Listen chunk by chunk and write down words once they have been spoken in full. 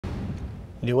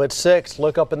New at 6,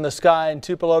 look up in the sky in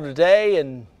Tupelo today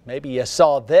and maybe you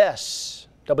saw this.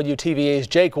 WTVA's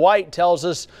Jake White tells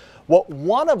us what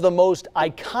one of the most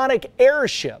iconic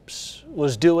airships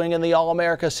was doing in the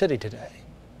All-America city today.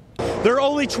 There are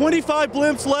only 25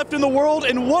 blimps left in the world,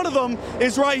 and one of them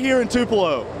is right here in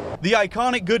Tupelo. The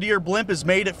iconic Goodyear Blimp has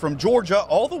made it from Georgia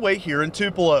all the way here in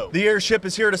Tupelo. The airship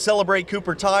is here to celebrate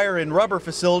Cooper Tire and Rubber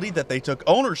facility that they took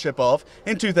ownership of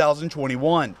in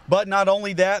 2021. But not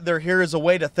only that, they're here as a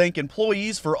way to thank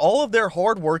employees for all of their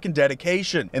hard work and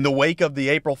dedication in the wake of the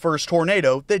April 1st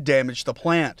tornado that damaged the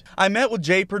plant. I met with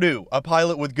Jay Perdue, a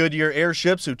pilot with Goodyear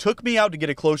Airships, who took me out to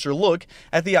get a closer look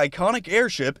at the iconic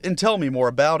airship and tell me more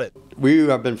about it. We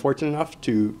have been fortunate enough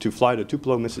to fly to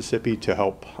Tupelo, Mississippi to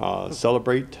help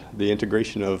celebrate the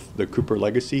integration of the Cooper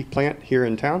Legacy plant here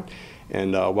in town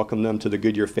and welcome them to the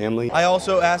Goodyear family. I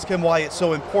also asked him why it's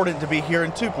so important to be here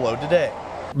in Tupelo today.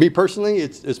 Me personally,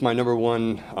 it's my number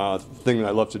one thing that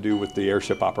I love to do with the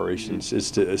airship operations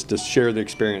is to share the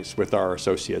experience with our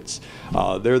associates.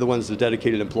 They're the ones, the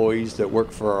dedicated employees that work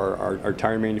for our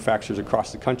tire manufacturers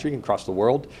across the country and across the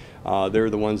world. They're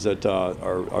the ones that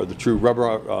are the true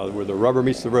rubber, where the rubber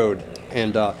meets the road,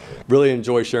 and really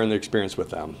enjoy sharing the experience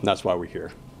with them. And that's why we're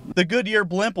here. The Goodyear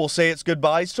Blimp will say its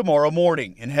goodbyes tomorrow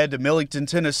morning and head to Millington,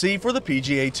 Tennessee for the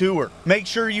PGA Tour. Make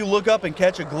sure you look up and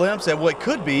catch a glimpse at what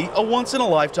could be a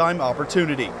once-in-a-lifetime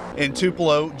opportunity. In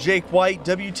Tupelo, Jake White,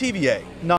 WTVA.